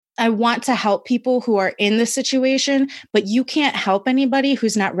I want to help people who are in this situation, but you can't help anybody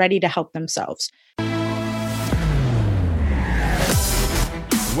who's not ready to help themselves.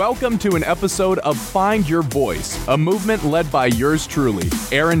 Welcome to an episode of Find Your Voice, a movement led by yours truly,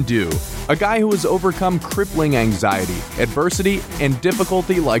 Aaron Dew, a guy who has overcome crippling anxiety, adversity, and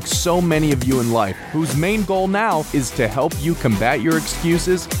difficulty like so many of you in life, whose main goal now is to help you combat your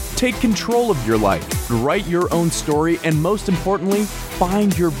excuses, take control of your life, write your own story, and most importantly,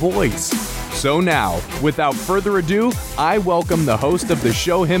 find your voice. So now, without further ado, I welcome the host of the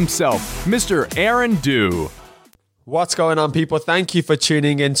show himself, Mr. Aaron Dew. What's going on, people? Thank you for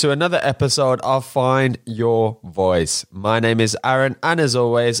tuning in to another episode of Find Your Voice. My name is Aaron, and as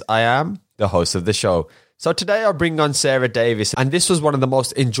always, I am the host of the show. So today I bring on Sarah Davis, and this was one of the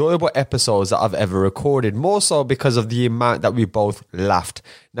most enjoyable episodes that I've ever recorded, more so because of the amount that we both laughed.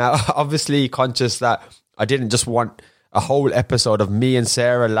 Now, obviously conscious that I didn't just want a whole episode of me and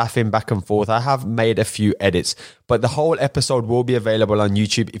Sarah laughing back and forth. I have made a few edits, but the whole episode will be available on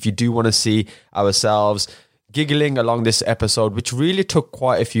YouTube if you do want to see ourselves giggling along this episode, which really took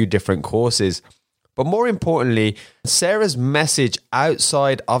quite a few different courses. But more importantly, Sarah's message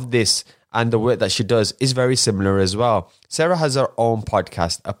outside of this and the work that she does is very similar as well. Sarah has her own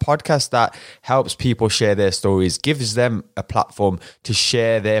podcast, a podcast that helps people share their stories, gives them a platform to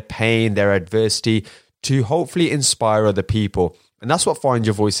share their pain, their adversity, to hopefully inspire other people. And that's what Find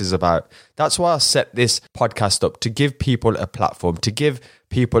Your Voice is about. That's why I set this podcast up, to give people a platform, to give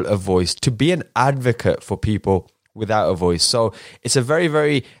people a voice, to be an advocate for people without a voice. So it's a very,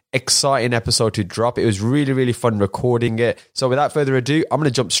 very exciting episode to drop. It was really, really fun recording it. So without further ado, I'm going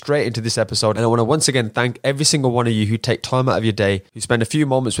to jump straight into this episode. And I want to once again thank every single one of you who take time out of your day, who spend a few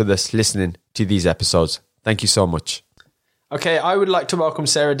moments with us listening to these episodes. Thank you so much. Okay, I would like to welcome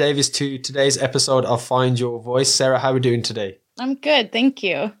Sarah Davis to today's episode of Find Your Voice. Sarah, how are we doing today? I'm good, thank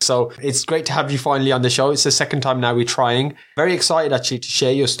you. So it's great to have you finally on the show. It's the second time now we're trying. Very excited actually to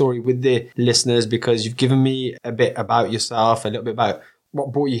share your story with the listeners, because you've given me a bit about yourself, a little bit about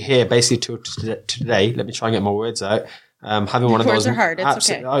what brought you here basically to today. Let me try and get my words out. Having one of words those are hard.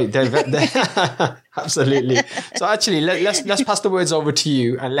 It's okay. Oh, they're absolutely. So actually, let's pass the words over to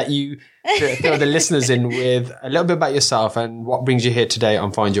you and let you fill the listeners in with a little bit about yourself and what brings you here today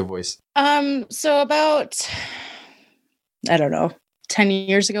on Find Your Voice. So about, I don't know, 10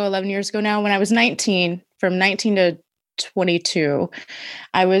 years ago, 11 years ago now, when I was 19, from 19 to 22,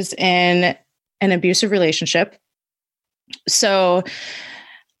 I was in an abusive relationship. So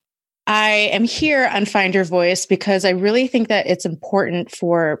I am here on Find Your Voice because I really think that it's important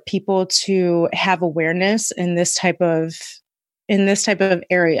for people to have awareness in this type of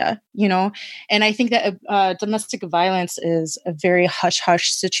area, you know. And I think that domestic violence is a very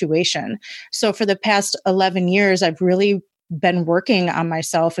hush-hush situation. So for the past 11 years, I've really been working on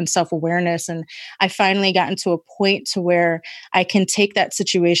myself and self-awareness. And I finally gotten to a point to where I can take that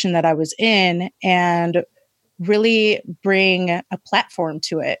situation that I was in and really bring a platform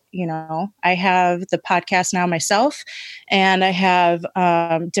to it. You know, I have the podcast now myself, and I have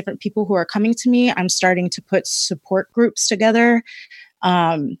different people who are coming to me. I'm starting to put support groups together.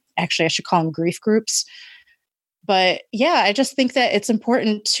 Actually, I should call them grief groups. But yeah, I just think that it's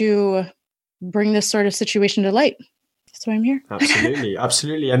important to bring this sort of situation to light. That's why I'm here. Absolutely.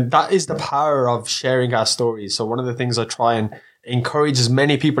 Absolutely. And that is the power of sharing our stories. So one of the things I try and encourage as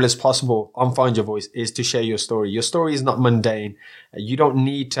many people as possible on Find Your Voice is to share your story. Your story is not mundane. You don't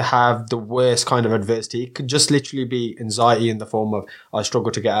need to have the worst kind of adversity. It could just literally be anxiety in the form of, I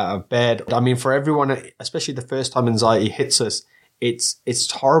struggle to get out of bed. I mean, for everyone, especially the first time anxiety hits us,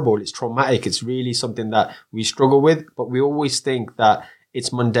 it's horrible. It's traumatic. It's really something that we struggle with, but we always think that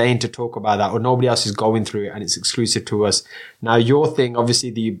it's mundane to talk about that, or nobody else is going through it and it's exclusive to us. Now, your thing,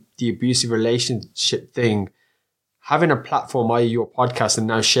 obviously the abusive relationship thing, having a platform, i.e. your podcast, and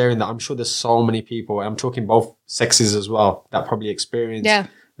now sharing that, I'm sure there's so many people, and I'm talking both sexes as well, that probably experience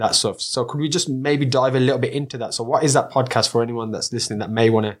that stuff. So could we just maybe dive a little bit into that? So what is that podcast for anyone that's listening that may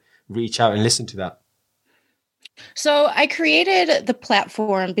want to reach out and listen to that? So I created the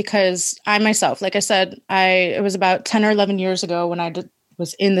platform because I myself, like I said, it was about 10 or 11 years ago when I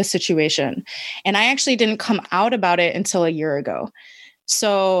was in this situation, and I actually didn't come out about it until a year ago.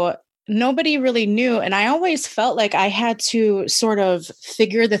 So nobody really knew. And I always felt like I had to sort of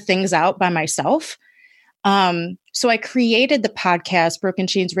figure the things out by myself. So I created the podcast, Broken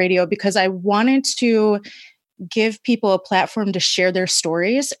Chains Radio, because I wanted to give people a platform to share their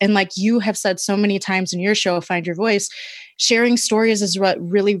stories. And like you have said so many times in your show, Find Your Voice, sharing stories is what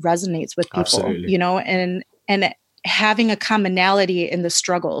really resonates with people, Absolutely. You know, and having a commonality in the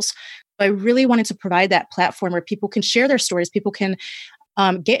struggles. I really wanted to provide that platform where people can share their stories. People can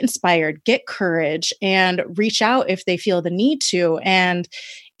get inspired, get courage, and reach out if they feel the need to. And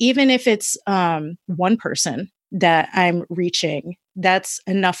even if it's one person that I'm reaching, that's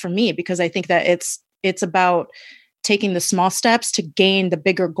enough for me, because I think that it's about taking the small steps to gain the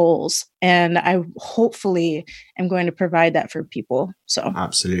bigger goals. And I hopefully am going to provide that for people. So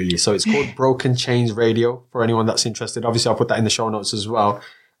absolutely. So it's called Broken Chains Radio for anyone that's interested. Obviously, I'll put that in the show notes as well.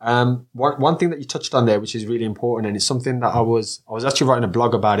 One thing that you touched on there, which is really important, and it's something that I was actually writing a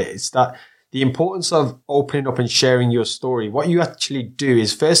blog about it, is that the importance of opening up and sharing your story. What you actually do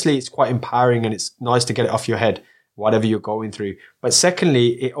is, firstly, it's quite empowering and it's nice to get it off your head, whatever you're going through. But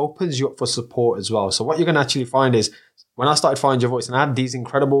secondly, it opens you up for support as well. So what you're going to actually find is, when I started Find Your Voice, and I had these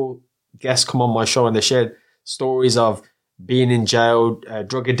incredible guests come on my show and they shared stories of being in jail,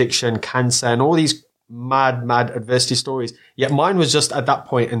 drug addiction, cancer, and all these mad adversity stories. Yet mine was just at that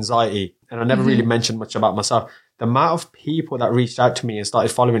point anxiety. And I never really mentioned much about myself. The amount of people that reached out to me and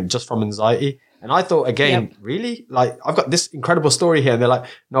started following just from anxiety. And I thought, again, really? Like, I've got this incredible story here. And they're like,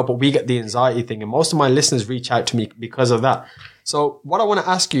 no, but we get the anxiety thing. And most of my listeners reach out to me because of that. So what I want to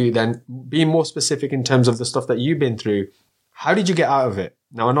ask you then, being more specific in terms of the stuff that you've been through, how did you get out of it?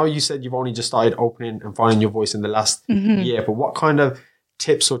 Now, I know you said you've only just started opening and finding your voice in the last year, but what kind of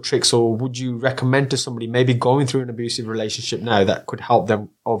tips or tricks or would you recommend to somebody maybe going through an abusive relationship now that could help them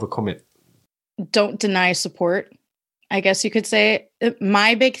overcome it? Don't deny support, I guess you could say.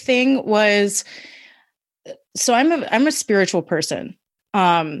 My big thing was, so I'm a spiritual person.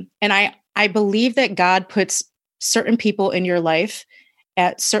 And I believe that God puts certain people in your life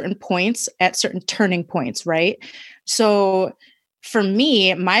at certain points, at certain turning points, right? So for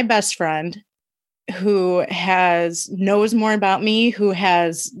me, my best friend, who knows more about me, who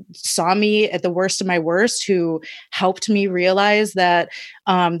has saw me at the worst of my worst, who helped me realize that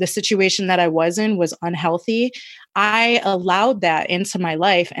the situation that I was in was unhealthy. I allowed that into my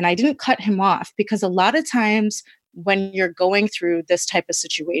life and I didn't cut him off, because a lot of times when you're going through this type of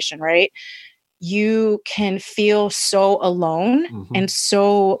situation, right, you can feel so alone and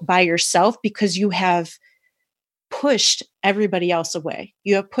so by yourself because you have pushed everybody else away.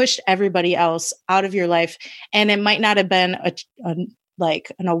 You have pushed everybody else out of your life. And it might not have been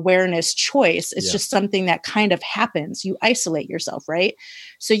like an awareness choice. It's just something that kind of happens. You isolate yourself, right?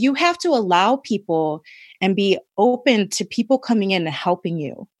 So you have to allow people and be open to people coming in and helping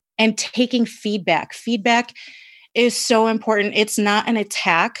you and taking feedback. Feedback is so important. It's not an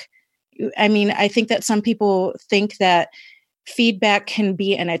attack. I mean, I think that some people think that feedback can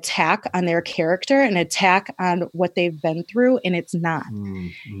be an attack on their character, an attack on what they've been through, and it's not.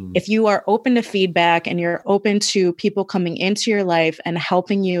 If you are open to feedback and you're open to people coming into your life and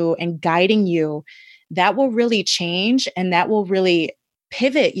helping you and guiding you, that will really change and that will really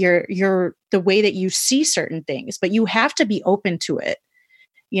pivot the way that you see certain things. But you have to be open to it.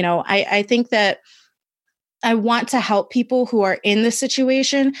 You know, I think that I want to help people who are in this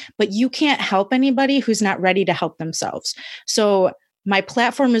situation, but you can't help anybody who's not ready to help themselves. So my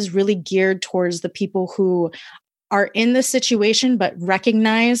platform is really geared towards the people who are in this situation, but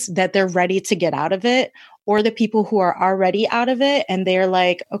recognize that they're ready to get out of it, or the people who are already out of it. And they're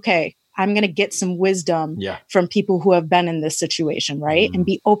like, okay, I'm going to get some wisdom from people who have been in this situation, right? And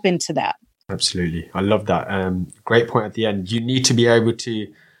be open to that. Absolutely. I love that. Great point at the end. You need to be able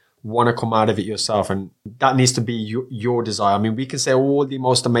to want to come out of it yourself, and that needs to be your desire. I mean, we can say all the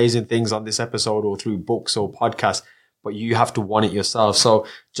most amazing things on this episode or through books or podcasts, but you have to want it yourself. So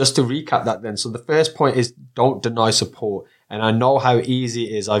just to recap that then, so the first point is don't deny support. And I know how easy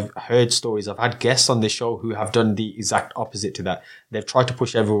it is. I've heard stories. I've had guests on this show who have done the exact opposite to that. They've tried to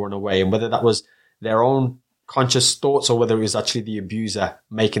push everyone away, and whether that was their own conscious thoughts or whether it was actually the abuser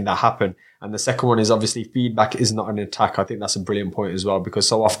making that happen. And the second one is obviously feedback is not an attack. I think that's a brilliant point as well, because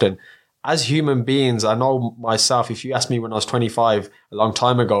so often as human beings, I know myself, if you asked me when I was 25, a long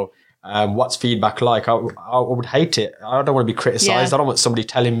time ago, what's feedback like? I would hate it. I don't want to be criticized. I don't want somebody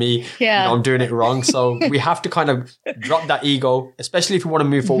telling me I'm doing it wrong. So we have to kind of drop that ego, especially if we want to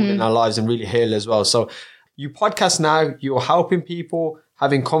move forward in our lives and really heal as well. So you podcast now, you're helping people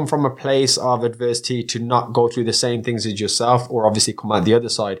having come from a place of adversity to not go through the same things as yourself, or obviously come out the other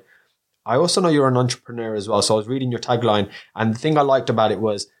side. I also know you're an entrepreneur as well. So I was reading your tagline, and the thing I liked about it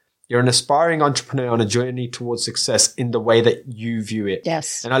was you're an aspiring entrepreneur on a journey towards success in the way that you view it.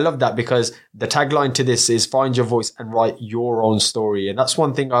 Yes. And I love that, because the tagline to this is find your voice and write your own story. And that's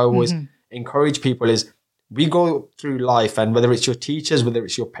one thing I always encourage people is we go through life, and whether it's your teachers, whether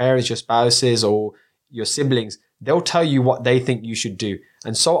it's your parents, your spouses, or your siblings, they'll tell you what they think you should do.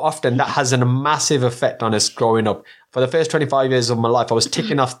 And so often that has a massive effect on us growing up. For the first 25 years of my life, I was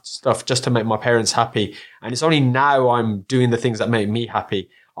ticking off stuff just to make my parents happy. And it's only now I'm doing the things that make me happy.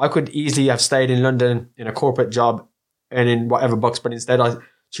 I could easily have stayed in London in a corporate job and in whatever bucks, but instead I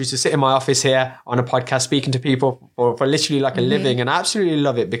choose to sit in my office here on a podcast speaking to people for literally like a living. And I absolutely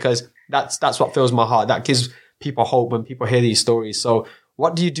love it because that's what fills my heart. That gives people hope when people hear these stories. So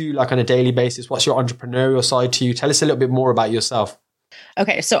what do you do like on a daily basis? What's your entrepreneurial side to you? Tell us a little bit more about yourself.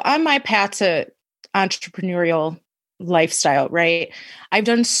 Okay, so on my path to entrepreneurial lifestyle, right? I've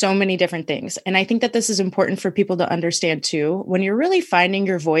done so many different things. And I think that this is important for people to understand too. When you're really finding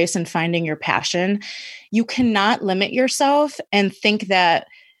your voice and finding your passion, you cannot limit yourself and think that,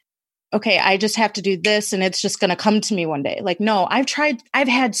 okay, I just have to do this and it's just going to come to me one day. Like, no, I've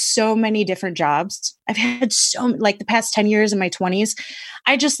had so many different jobs. I've had like the past 10 years in my 20s,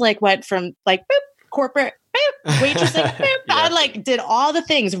 I just like went from like boop, corporate, boop, waitressing, boop. Yeah. I like did all the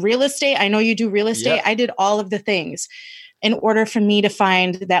things. Real estate. I know you do real estate. Yep. I did all of the things in order for me to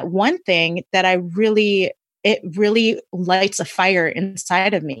find that one thing that it really lights a fire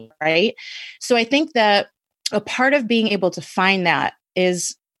inside of me. Right. So I think that a part of being able to find that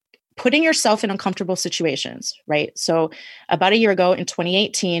is putting yourself in uncomfortable situations, right? So about a year ago in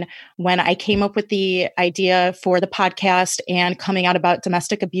 2018, when I came up with the idea for the podcast and coming out about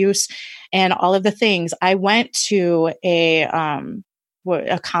domestic abuse and all of the things, I went to a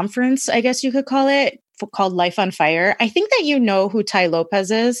conference, I guess you could call it, called Life on Fire. I think that you know who Tai Lopez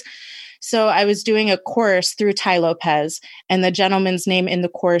is. So I was doing a course through Tai Lopez, and the gentleman's name in the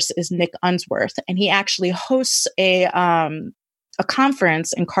course is Nick Unsworth, and he actually hosts a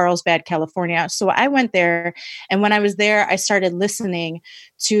conference in Carlsbad, California. So I went there, and when I was there, I started listening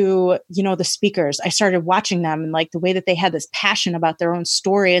to, the speakers. I started watching them and like the way that they had this passion about their own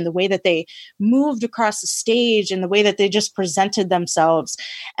story and the way that they moved across the stage and the way that they just presented themselves.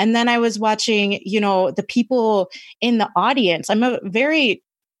 And then I was watching, the people in the audience. I'm a very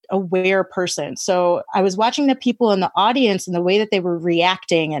aware person. So I was watching the people in the audience and the way that they were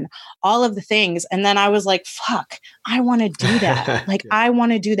reacting and all of the things. And then I was like, fuck, I want to do that. Like, I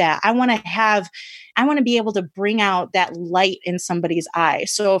want to do that. I want to be able to bring out that light in somebody's eye.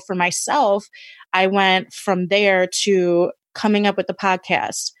 So for myself, I went from there to coming up with the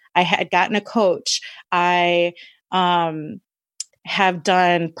podcast. I had gotten a coach. I, have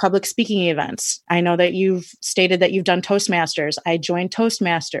done public speaking events. I know that you've stated that you've done Toastmasters. I joined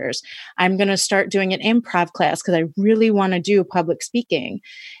Toastmasters. I'm going to start doing an improv class because I really want to do public speaking.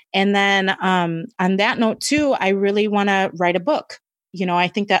 And then on that note too, I really want to write a book. I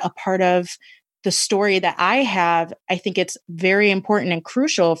think that a part of the story that I have, I think it's very important and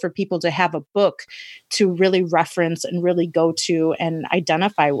crucial for people to have a book to really reference and really go to and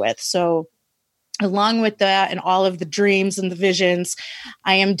identify with. So along with that and all of the dreams and the visions,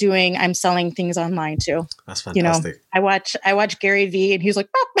 I'm selling things online too. That's fantastic. I watch Gary Vee and he's like,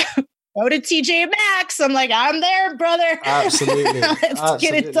 oh, go to TJ Maxx. I'm like, I'm there, brother. Absolutely. Let's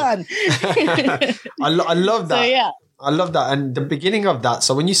get it done. I love that. So, yeah. I love that. And the beginning of that,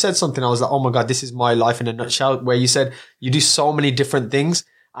 so when you said something, I was like, oh my God, this is my life in a nutshell, where you said you do so many different things.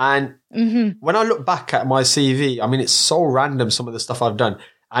 And when I look back at my CV, I mean, it's so random, some of the stuff I've done.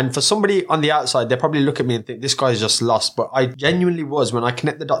 And for somebody on the outside, they probably look at me and think, this guy's just lost. But I genuinely was, when I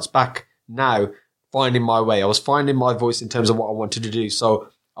connect the dots back now, finding my way. I was finding my voice in terms of what I wanted to do. So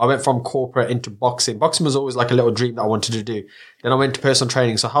I went from corporate into boxing. Boxing was always like a little dream that I wanted to do. Then I went to personal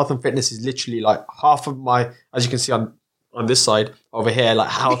training. So health and fitness is literally like half of my, as you can see on this side over here, like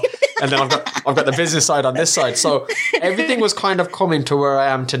how, and then I've got the business side on this side. So everything was kind of coming to where I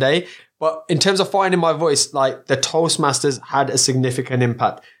am today. But in terms of finding my voice, like the Toastmasters had a significant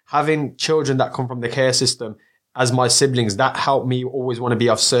impact. Having children that come from the care system as my siblings, that helped me always want to be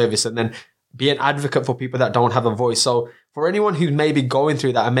of service and then be an advocate for people that don't have a voice. So for anyone who's maybe going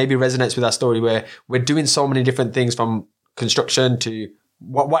through that and maybe resonates with that story where we're doing so many different things from construction to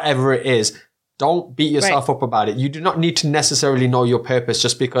whatever it is, don't beat yourself up about it. You do not need to necessarily know your purpose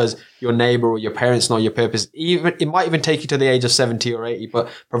just because your neighbor or your parents know your purpose. It might even take you to the age of 70 or 80, but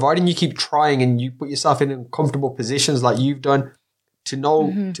providing you keep trying and you put yourself in uncomfortable positions like you've done to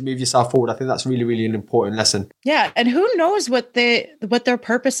know to move yourself forward, I think that's really, really an important lesson. Yeah. And who knows what their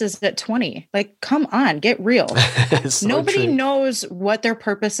purpose is at 20? Like, come on, get real. So nobody knows what their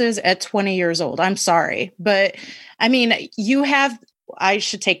purpose is at 20 years old. I'm sorry. But I mean, I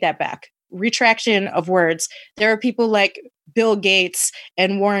should take that back. Retraction of words. There are people like Bill Gates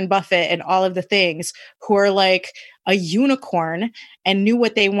and Warren Buffett and all of the things who are like a unicorn and knew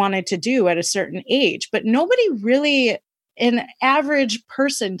what they wanted to do at a certain age. But nobody really, an average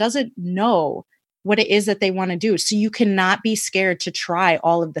person doesn't know what it is that they want to do. So you cannot be scared to try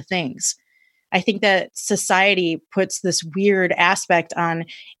all of the things. I think that society puts this weird aspect on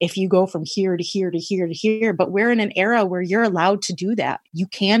if you go from here to here to here to here, but we're in an era where you're allowed to do that. You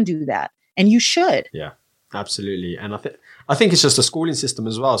can do that, and you should. Yeah, absolutely. And I think it's just a schooling system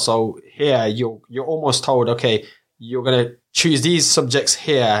as well. So here you're almost told, okay, you're going to choose these subjects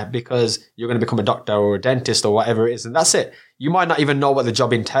here because you're going to become a doctor or a dentist or whatever it is. And that's it. You might not even know what the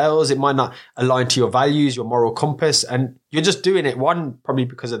job entails. It might not align to your values, your moral compass. And you're just doing it, one, probably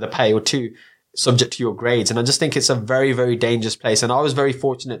because of the pay, or two, subject to your grades. And I just think it's a very, very dangerous place. And I was very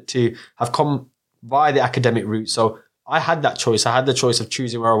fortunate to have come via the academic route. So I had that choice. I had the choice of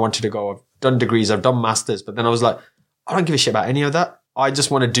choosing where I wanted to go. I've done degrees, I've done masters, but then I was like, I don't give a shit about any of that. I just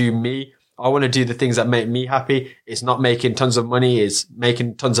want to do me. I want to do the things that make me happy. It's not making tons of money. It's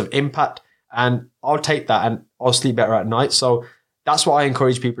making tons of impact. And I'll take that and I'll sleep better at night. So that's what I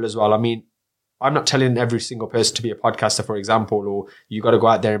encourage people as well. I mean, I'm not telling every single person to be a podcaster, for example, or you got to go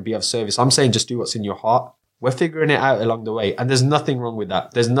out there and be of service. I'm saying just do what's in your heart. We're figuring it out along the way. And there's nothing wrong with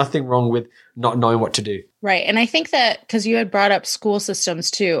that. There's nothing wrong with not knowing what to do. Right. And I think that, because you had brought up school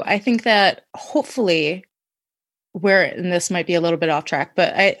systems too, I think that hopefully and this might be a little bit off track,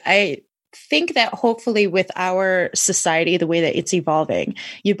 but I think that hopefully with our society, the way that it's evolving,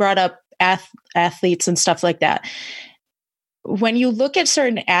 you brought up athletes and stuff like that. When you look at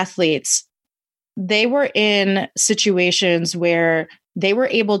certain athletes, they were in situations where they were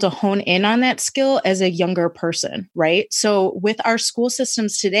able to hone in on that skill as a younger person, right? So with our school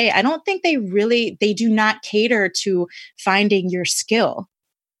systems today, I don't think they do not cater to finding your skill.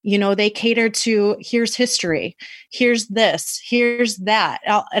 You know, they cater to, here's history, here's this, here's that,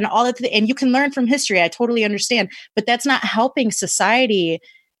 and all of and you can learn from history. I totally understand, but that's not helping society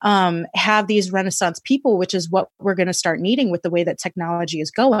have these Renaissance people, which is what we're going to start needing with the way that technology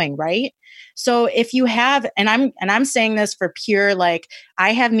is going, right? So if you have, and I'm saying this for pure, like,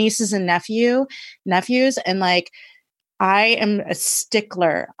 I have nieces and nephews, and like, I am a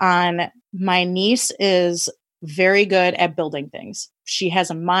stickler on, my niece is very good at building things. She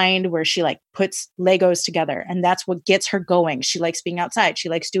has a mind where she like puts Legos together, and that's what gets her going. She likes being outside. She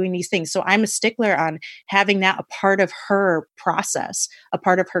likes doing these things. So I'm a stickler on having that a part of her process, a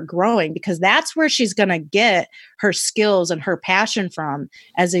part of her growing, because that's where she's going to get her skills and her passion from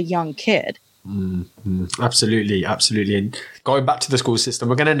as a young kid. Mm-hmm. Absolutely. And going back to the school system,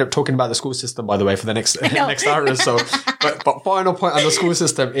 we're going to end up talking about the school system, by the way, for the next hour or so. But final point on the school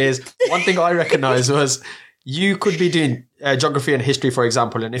system is, one thing I recognize was, you could be doing geography and history, for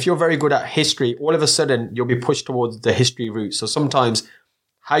example. And if you're very good at history, all of a sudden you'll be pushed towards the history route. So sometimes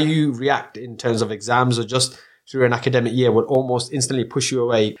how you react in terms of exams or just through an academic year will almost instantly push you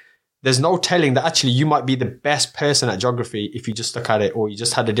away. There's no telling that actually you might be the best person at geography if you just stuck at it, or you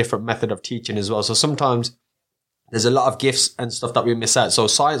just had a different method of teaching as well. So sometimes there's a lot of gifts and stuff that we miss out. So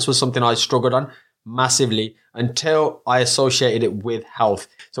science was something I struggled on massively until I associated it with health.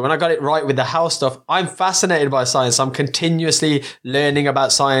 So when I got it right with the health stuff, I'm fascinated by science. I'm continuously learning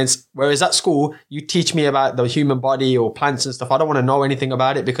about science. Whereas at school, you teach me about the human body or plants and stuff. I don't want to know anything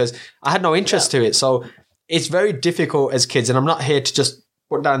about it because I had no interest to it. So it's very difficult as kids. And I'm not here to just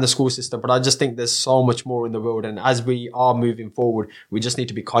put down the school system, but I just think there's so much more in the world. And as we are moving forward, we just need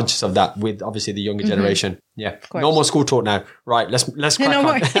to be conscious of that with obviously the younger generation. Yeah. No more school talk now. Right. Let's crack no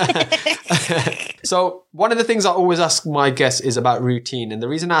on. More. So one of the things I always ask my guests is about routine. And the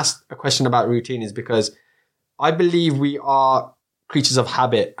reason I ask a question about routine is because I believe we are creatures of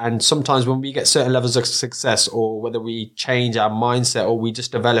habit. And sometimes when we get certain levels of success, or whether we change our mindset or we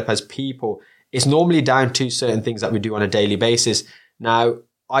just develop as people, it's normally down to certain things that we do on a daily basis. Now,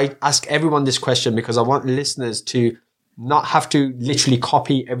 I ask everyone this question because I want listeners to not have to literally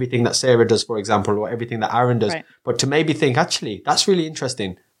copy everything that Sarah does, for example, or everything that Aaron does, right, but to maybe think, actually, that's really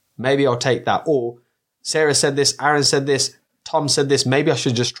interesting. Maybe I'll take that. Or Sarah said this, Aaron said this, Tom said this. Maybe I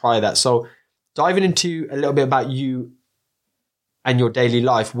should just try that. So diving into a little bit about you and your daily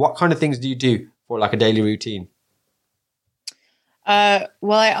life, what kind of things do you do for like a daily routine?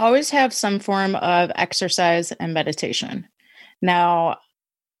 Well, I always have some form of exercise and meditation. Now,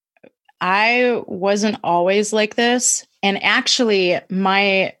 I wasn't always like this. And actually,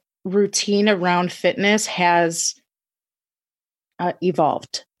 my routine around fitness has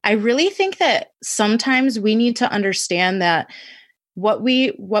evolved. I really think that sometimes we need to understand that what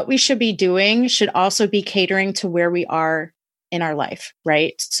we should be doing should also be catering to where we are in our life,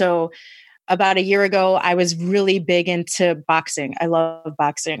 right? So about a year ago, I was really big into boxing. I love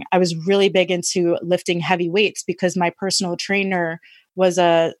boxing. I was really big into lifting heavy weights because my personal trainer was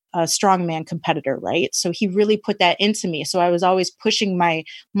a strongman competitor, right? So he really put that into me. So I was always pushing my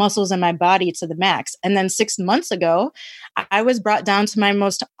muscles and my body to the max. And then 6 months ago, I was brought down to my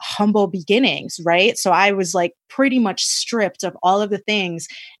most humble beginnings, right? So I was like pretty much stripped of all of the things,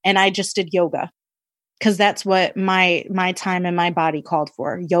 and I just did yoga, because that's what my time and my body called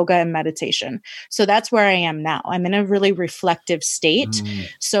for, yoga and meditation. So that's where I am now. I'm in a really reflective state.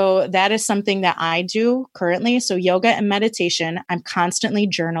 So that is something that I do currently. So yoga and meditation, I'm constantly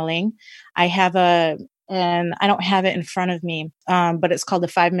journaling. I have and I don't have it in front of me, but it's called the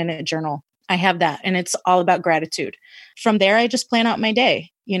 5-minute journal. I have that, and it's all about gratitude. From there, I just plan out my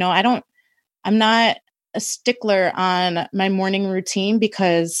day. I'm not a stickler on my morning routine,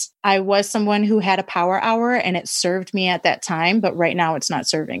 because I was someone who had a power hour and it served me at that time, but right now it's not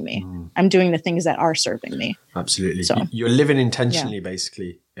serving me. I'm doing the things that are serving me. Absolutely. So, you're living intentionally,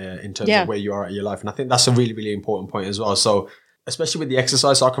 basically, in terms of where you are at your life. And I think that's a really, really important point as well. So especially with the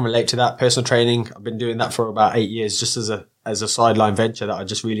exercise, I can relate to that. Personal training, I've been doing that for about 8 years, just as a sideline venture that I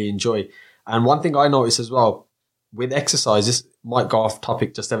just really enjoy. And one thing I notice as well with exercise, this might go off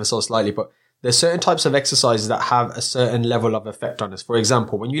topic just ever so slightly, but there's certain types of exercises that have a certain level of effect on us. For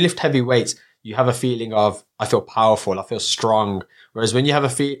example, when you lift heavy weights, you have a feeling of, I feel powerful, I feel strong. Whereas when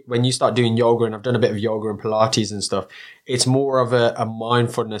you start doing yoga, and I've done a bit of yoga and Pilates and stuff, it's more of a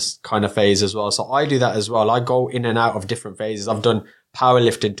mindfulness kind of phase as well. So I do that as well. I go in and out of different phases. I've done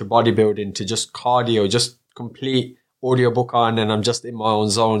powerlifting to bodybuilding to just cardio, just complete audiobook on, and I'm just in my own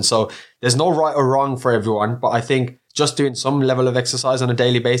zone. So there's no right or wrong for everyone, but I think just doing some level of exercise on a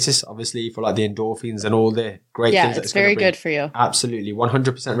daily basis, obviously for like the endorphins and all the great things. Yeah, it's very good for you. Absolutely.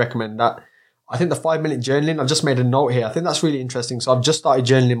 100% recommend that. I think the 5-minute journaling, I've just made a note here. I think that's really interesting. So I've just started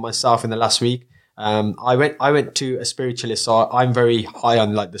journaling myself in the last week. I went to a spiritualist, so I'm very high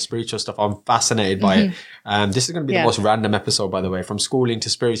on like the spiritual stuff. I'm fascinated by it. This is going to be the most random episode, by the way, from schooling to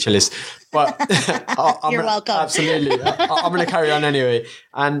spiritualist. But you're welcome. Absolutely, I'm going to carry on anyway.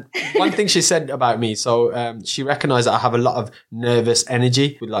 And one thing she said about me, so she recognized that I have a lot of nervous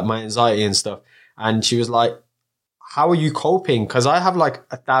energy with like my anxiety and stuff. And she was like, how are you coping? Because I have like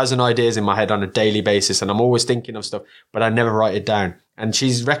 1,000 ideas in my head on a daily basis, and I'm always thinking of stuff, but I never write it down. And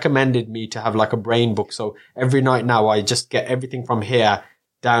she's recommended me to have like a brain book. So every night now I just get everything from here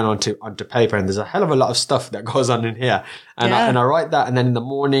down onto paper. And there's a hell of a lot of stuff that goes on in here. And, I write that. And then in the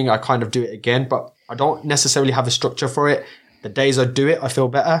morning I kind of do it again, but I don't necessarily have a structure for it. The days I do it, I feel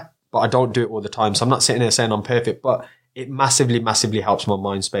better, but I don't do it all the time. So I'm not sitting there saying I'm perfect, but it massively, massively helps my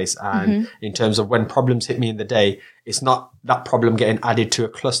mind space. And in terms of when problems hit me in the day, it's not that problem getting added to a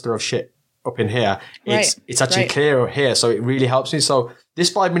cluster of shit up in here. It's actually clearer here. So it really helps me. So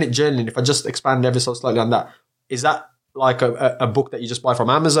this 5-minute journaling, if I just expand ever so slightly on that, is that like a book that you just buy from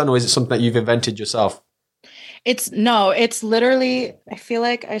Amazon, or is it something that you've invented yourself? It's literally, I feel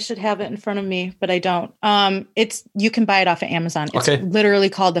like I should have it in front of me, but I don't. You can buy it off of Amazon. It's literally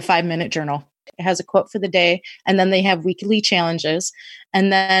called the 5-minute journal. It has a quote for the day, and then they have weekly challenges.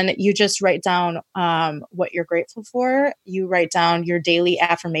 And then you just write down what you're grateful for. You write down your daily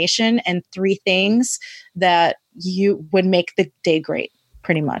affirmation and 3 things that you would make the day great,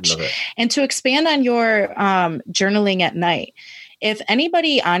 pretty much. And to expand on your journaling at night, if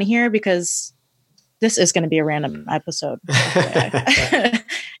anybody on here, because this is going to be a random episode.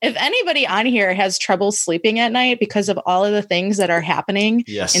 If anybody on here has trouble sleeping at night because of all of the things that are happening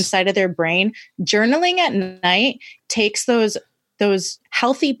inside of their brain, journaling at night takes those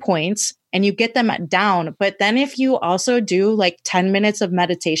healthy points and you get them down. But then if you also do like 10 minutes of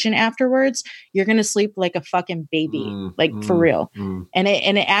meditation afterwards, you're going to sleep like a fucking baby, for real. And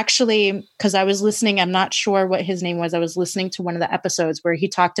it actually, because I was listening, I'm not sure what his name was. I was listening to one of the episodes where he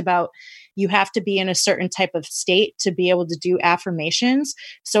talked about you have to be in a certain type of state to be able to do affirmations.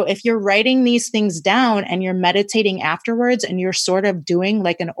 So if you're writing these things down and you're meditating afterwards and you're sort of doing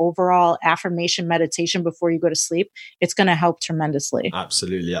like an overall affirmation meditation before you go to sleep, it's going to help tremendously.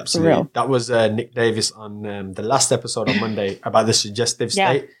 Absolutely. That was Nick Davis on the last episode on Monday about the suggestive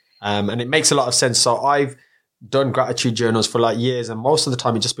state. And it makes a lot of sense. So I've done gratitude journals for like years, and most of the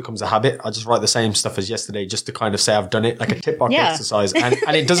time it just becomes a habit. I just write the same stuff as yesterday just to kind of say I've done it, like a tip box exercise,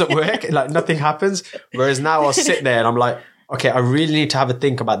 and it doesn't work. Like nothing happens. Whereas now I'll sit there and I'm like, okay, I really need to have a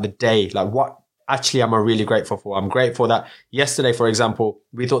think about the day. Like what actually am I really grateful for? I'm grateful that yesterday, for example,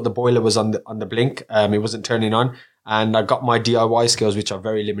 we thought the boiler was on the blink. It wasn't turning on. And I got my DIY skills, which are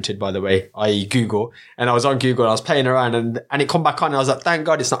very limited, by the way, i.e. Google. And I was on Google and I was playing around and it come back on and I was like, thank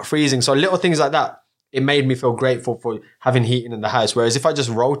God it's not freezing. So little things like that, it made me feel grateful for having heating in the house. Whereas if I just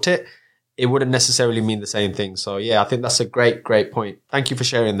wrote it, it wouldn't necessarily mean the same thing. So yeah, I think that's a great point. Thank you for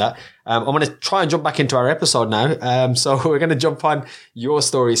sharing that. I'm going to try and jump back into our episode now. So we're going to jump on your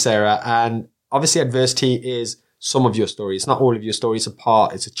story, Sarah. And obviously adversity is some of your story. It's not all of your story. It's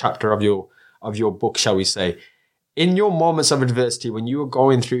a chapter of your book, shall we say. In your moments of adversity, when you were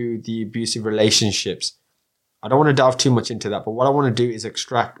going through the abusive relationships, I don't want to delve too much into that, but what I want to do is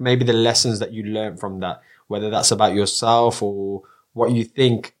extract maybe the lessons that you learned from that, whether that's about yourself or what you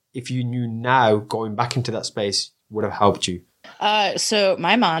think, if you knew now, going back into that space would have helped you. So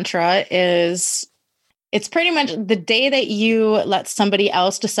my mantra is, it's pretty much the day that you let somebody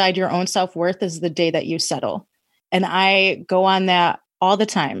else decide your own self-worth is the day that you settle. And I go on that all the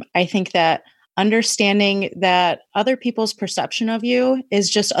time. I think that understanding that other people's perception of you is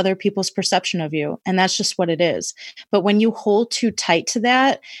just other people's perception of you. And that's just what it is. But when you hold too tight to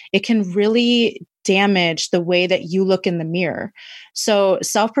that, it can really damage the way that you look in the mirror. So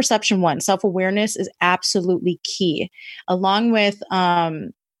self-perception, self-awareness is absolutely key, along with,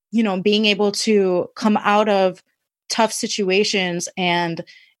 being able to come out of tough situations and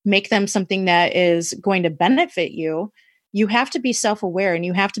make them something that is going to benefit you. You have to be self-aware, and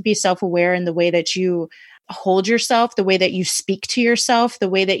you have to be self-aware in the way that you hold yourself, the way that you speak to yourself, the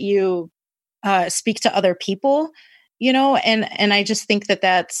way that you speak to other people, and I just think that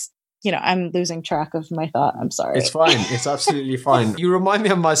that's, I'm losing track of my thought. I'm sorry. It's fine. It's absolutely fine. You remind me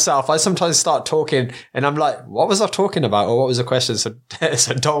of myself. I sometimes start talking and I'm like, what was I talking about? Or what was the question? So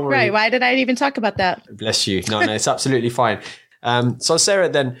don't worry. Right. Why did I even talk about that? Bless you. No, it's absolutely fine. So Sarah,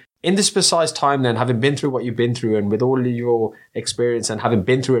 then in this precise time, then having been through what you've been through and with all of your experience and having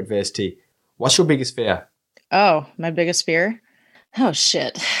been through adversity, what's your biggest fear? Oh, my biggest fear? Oh,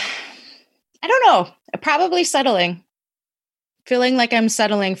 shit. I don't know. Probably settling. Feeling like I'm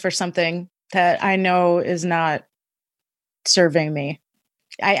settling for something that I know is not serving me.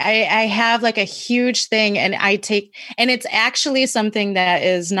 I have like a huge thing, and it's actually something that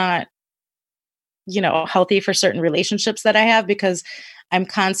is not, healthy for certain relationships that I have, because I'm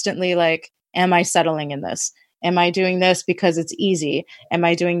constantly like, am I settling in this? Am I doing this because it's easy? Am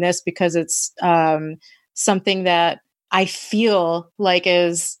I doing this because it's something that I feel like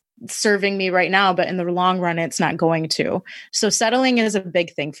is serving me right now, but in the long run, it's not going to. So settling is a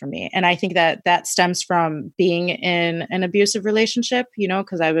big thing for me. And I think that stems from being in an abusive relationship,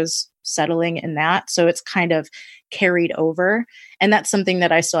 because I was settling in that. So it's kind of carried over. And that's something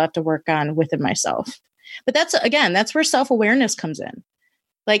that I still have to work on within myself. But that's where self-awareness comes in.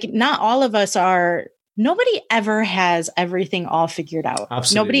 Like, not all of us nobody ever has everything all figured out.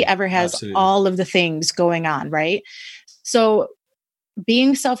 Absolutely. Nobody ever has all of the things going on, right? So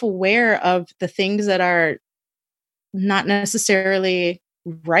being self-aware of the things that are not necessarily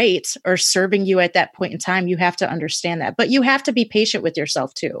right or serving you at that point in time, you have to understand that. But you have to be patient with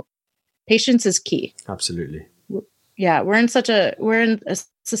yourself too. Patience is key. Absolutely. Yeah, we're in a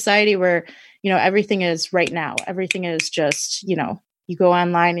society where, everything is right now. Everything is just, you go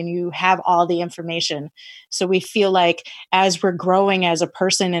online and you have all the information. So we feel like as we're growing as a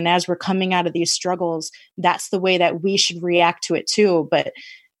person and as we're coming out of these struggles, that's the way that we should react to it too. But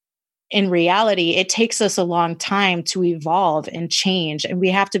in reality, it takes us a long time to evolve and change. And we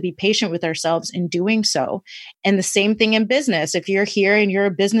have to be patient with ourselves in doing so. And the same thing in business. If you're here and you're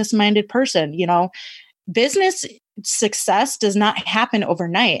a business-minded person, business success does not happen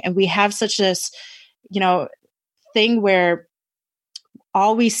overnight. And we have such this, thing where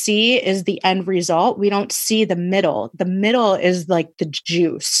all we see is the end result. We don't see the middle. The middle is like the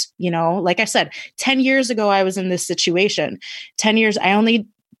juice, like I said, 10 years ago, I was in this situation. 10 years, I only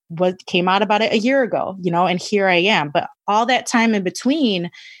came out about it a year ago, and here I am. But all that time in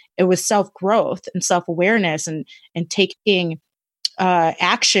between, it was self-growth and self-awareness and taking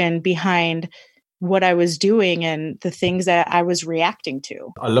action behind what I was doing and the things that I was reacting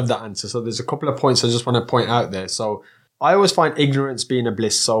to. I love that answer. So there's a couple of points I just want to point out there. So I always find ignorance being a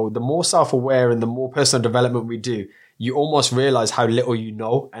bliss. So the more self-aware and the more personal development we do, you almost realize how little you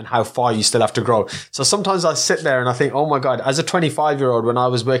know and how far you still have to grow. So sometimes I sit there and I think, oh my God, as a 25-year-old, when I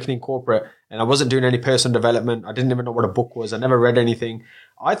was working in corporate and I wasn't doing any personal development, I didn't even know what a book was. I never read anything.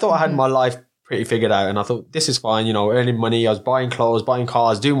 I thought I had my life pretty figured out. And I thought, this is fine, earning money. I was buying clothes, buying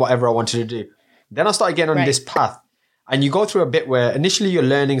cars, doing whatever I wanted to do. Then I started getting on this path. And you go through a bit where initially you're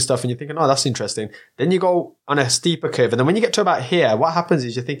learning stuff and you're thinking, oh, that's interesting. Then you go on a steeper curve. And then when you get to about here, what happens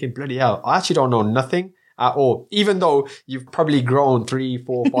is you're thinking, bloody hell, I actually don't know nothing at all, even though you've probably grown 3,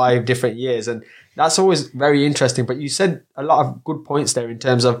 4, 5 different years. And that's always very interesting. But you said a lot of good points there in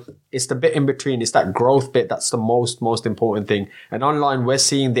terms of it's the bit in between. It's that growth bit. That's the most important thing. And online, we're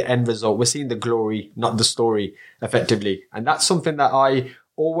seeing the end result. We're seeing the glory, not the story effectively. And that's something that I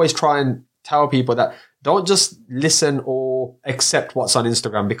always try and tell people that don't just listen or accept what's on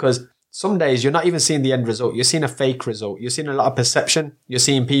Instagram, because some days you're not even seeing the end result. You're seeing a fake result. You're seeing a lot of perception. You're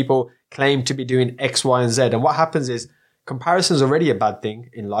seeing people claim to be doing X, Y, and Z. And what happens is comparison is already a bad thing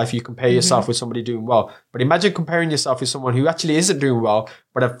in life. You compare yourself with somebody doing well. But imagine comparing yourself with someone who actually isn't doing well,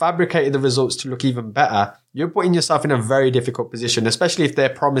 but have fabricated the results to look even better. You're putting yourself in a very difficult position, especially if they're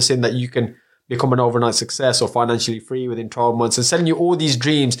promising that you can become an overnight success or financially free within 12 months and selling you all these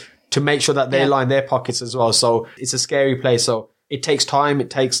dreams to make sure that they line their pockets as well. So it's a scary place. So it takes time. It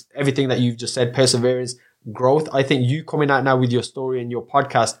takes everything that you've just said, perseverance, growth. I think you coming out now with your story and your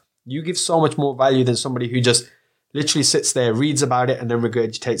podcast, you give so much more value than somebody who just literally sits there, reads about it, and then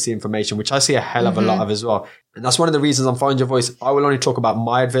regurgitates the information, which I see a hell of a lot of as well. And that's one of the reasons on Find Your Voice, I will only talk about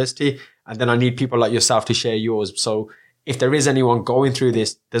my adversity, and then I need people like yourself to share yours. So if there is anyone going through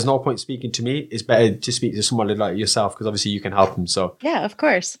this, there's no point speaking to me. It's better to speak to someone like yourself, because obviously you can help them. So yeah, of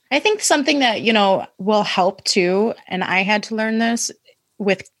course. I think something that, will help too, and I had to learn this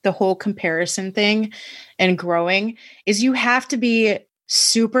with the whole comparison thing and growing, is you have to be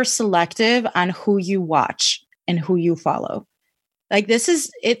super selective on who you watch and who you follow. Like, this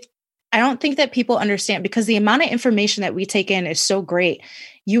is it. I don't think that people understand, because the amount of information that we take in is so great.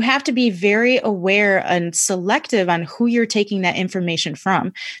 You have to be very aware and selective on who you're taking that information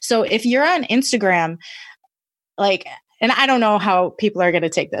from. So if you're on Instagram, and I don't know how people are going to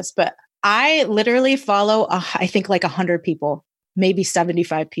take this, but I literally follow, I think 100 people, maybe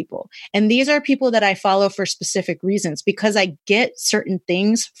 75 people. And these are people that I follow for specific reasons, because I get certain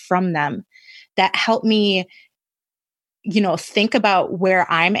things from them that help me think about where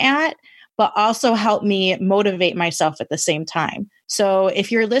I'm at, but also help me motivate myself at the same time. So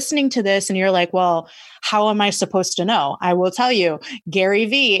if you're listening to this and you're like, well, how am I supposed to know? I will tell you, Gary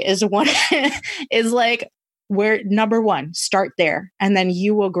Vee is where number one, start there. And then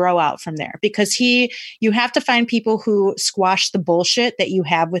you will grow out from there, because you have to find people who squash the bullshit that you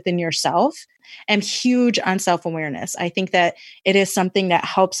have within yourself. I'm huge on self-awareness. I think that it is something that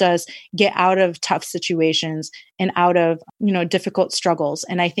helps us get out of tough situations and out of, difficult struggles.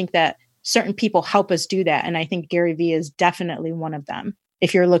 And I think that certain people help us do that. And I think Gary Vee is definitely one of them,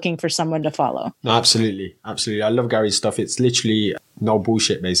 if you're looking for someone to follow. No, absolutely. Absolutely. I love Gary's stuff. It's literally no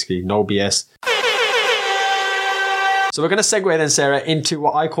bullshit, basically. No BS. So we're going to segue then, Sarah, into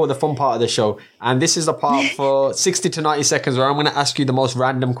what I call the fun part of the show. And this is the part for 60 to 90 seconds where I'm going to ask you the most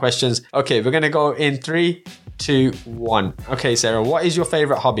random questions. Okay, we're going to go in 3, 2, 1. Okay, Sarah, what is your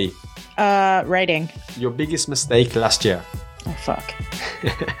favorite hobby? Writing. Your biggest mistake last year? Oh, fuck.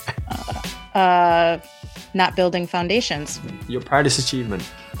 Not building foundations. Your proudest achievement?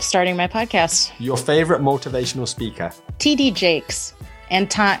 Starting my podcast. Your favorite motivational speaker? TD Jakes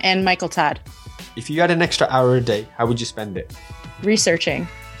and Michael Todd. If you had an extra hour a day, how would you spend it? Researching.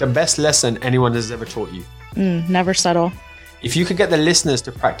 The best lesson anyone has ever taught you? Never settle. If you could get the listeners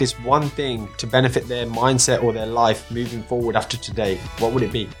to practice one thing to benefit their mindset or their life moving forward after today, what would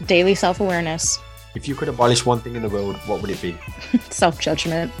it be? Daily self-awareness. If you could abolish one thing in the world, what would it be?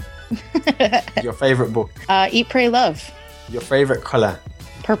 Self-judgment. Your favorite book? Eat, Pray, Love. Your favorite color?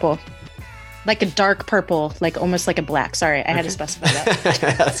 Purple. Like a dark purple, almost like a black. Sorry, I had to specify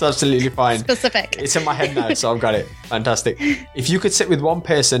that. That's absolutely fine. Specific. It's in my head now, so I've got it. Fantastic. If you could sit with one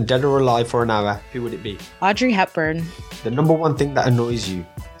person, dead or alive, for an hour, who would it be? Audrey Hepburn. The number one thing that annoys you?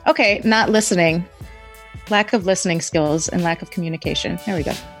 Okay, not listening. Lack of listening skills and lack of communication. There we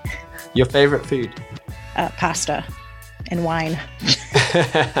go. Your favorite food? Pasta and wine.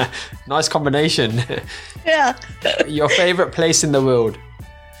 Nice combination. Yeah. Your favorite place in the world?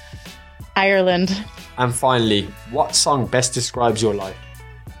 Ireland. And finally, what song best describes your life?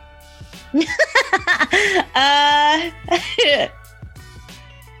 I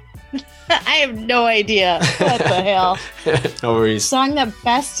have no idea. What the hell? No worries. Song that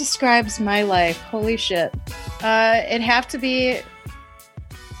best describes my life. Holy shit. It'd have to be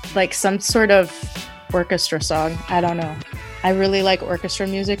some sort of orchestra song. I don't know. I really like orchestra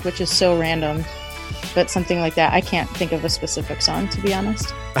music, which is so random. But something like that. I can't think of a specific song, to be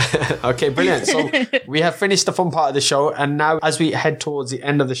honest. Okay, brilliant. So we have finished the fun part of the show. And now as we head towards the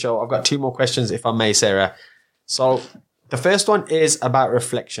end of the show, I've got 2 more questions, if I may, Sarah. So the first one is about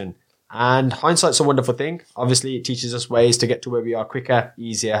reflection. And hindsight's a wonderful thing. Obviously, it teaches us ways to get to where we are quicker,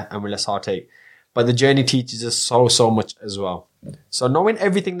 easier, and with less heartache. But the journey teaches us so much as well. So knowing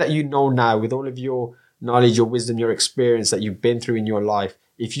everything that you know now, with all of your knowledge, your wisdom, your experience that you've been through in your life,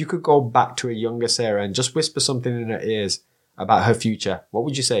 if you could go back to a younger Sarah and just whisper something in her ears about her future, what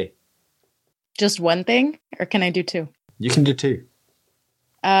would you say? Just one thing? Or can I do 2? You can do 2.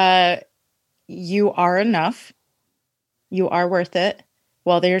 You are enough. You are worth it.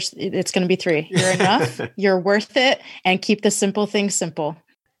 Well, it's going to be 3. You're enough, you're worth it, and keep the simple things simple.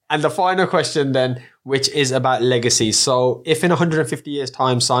 And the final question then, which is about legacy. So if in 150 years'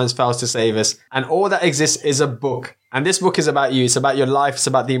 time, science fails to save us and all that exists is a book, and this book is about you, it's about your life, it's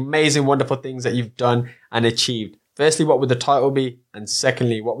about the amazing, wonderful things that you've done and achieved. Firstly, what would the title be? And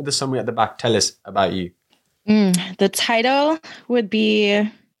secondly, what would the summary at the back tell us about you? The title would be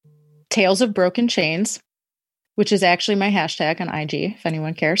Tales of Broken Chains, which is actually my hashtag on IG, if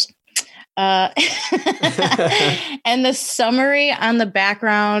anyone cares. And the summary on the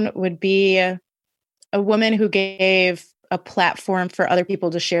background would be a woman who gave a platform for other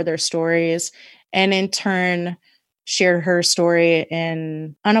people to share their stories and in turn share her story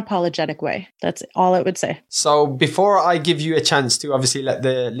in unapologetic way. That's all it would say. So before I give you a chance to obviously let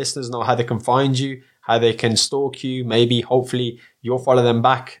the listeners know how they can find you, how they can stalk you, maybe hopefully you'll follow them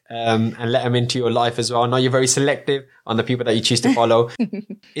back and let them into your life as well. I know you're very selective on the people that you choose to follow.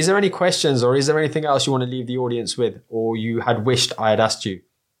 Is there any questions or is there anything else you want to leave the audience with or you had wished I had asked you?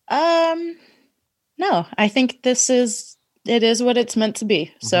 No, I think it is what it's meant to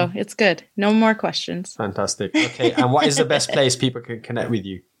be. So it's good. No more questions. Fantastic. Okay. And what is the best place people can connect with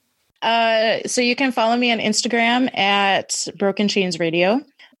you? So you can follow me on Instagram at Broken Chains Radio,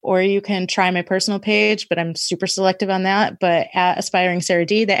 or you can try my personal page, but I'm super selective on that. But at Aspiring Sarah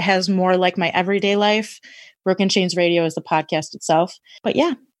D, that has more like my everyday life. Broken Chains Radio is the podcast itself. But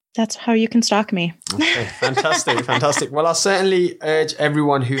yeah, that's how you can stalk me. Okay, fantastic, fantastic. Well, I'll certainly urge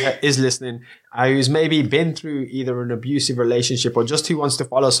everyone who is listening, who's maybe been through either an abusive relationship or just who wants to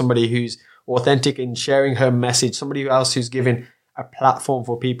follow somebody who's authentic in sharing her message, somebody else who's giving a platform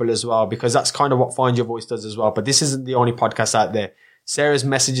for people as well, because that's kind of what Find Your Voice does as well. But this isn't the only podcast out there. Sarah's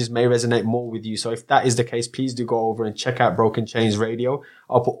messages may resonate more with you. So if that is the case, please do go over and check out Broken Chains Radio.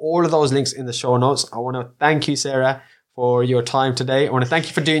 I'll put all of those links in the show notes. I want to thank you, Sarah, for your time today. I want to thank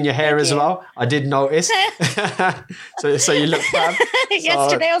you for doing your hair as well. I did notice. so you look fab.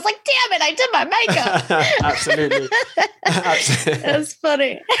 Yesterday I was like, damn it, I did my makeup. Absolutely. That's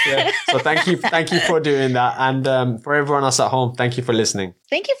funny. Yeah. So thank you for doing that. And for everyone else at home, thank you for listening.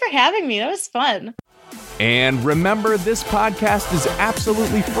 Thank you for having me. That was fun. And remember, this podcast is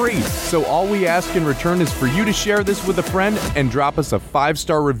absolutely free. So all we ask in return is for you to share this with a friend and drop us a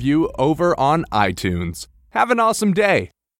 5-star review over on iTunes. Have an awesome day.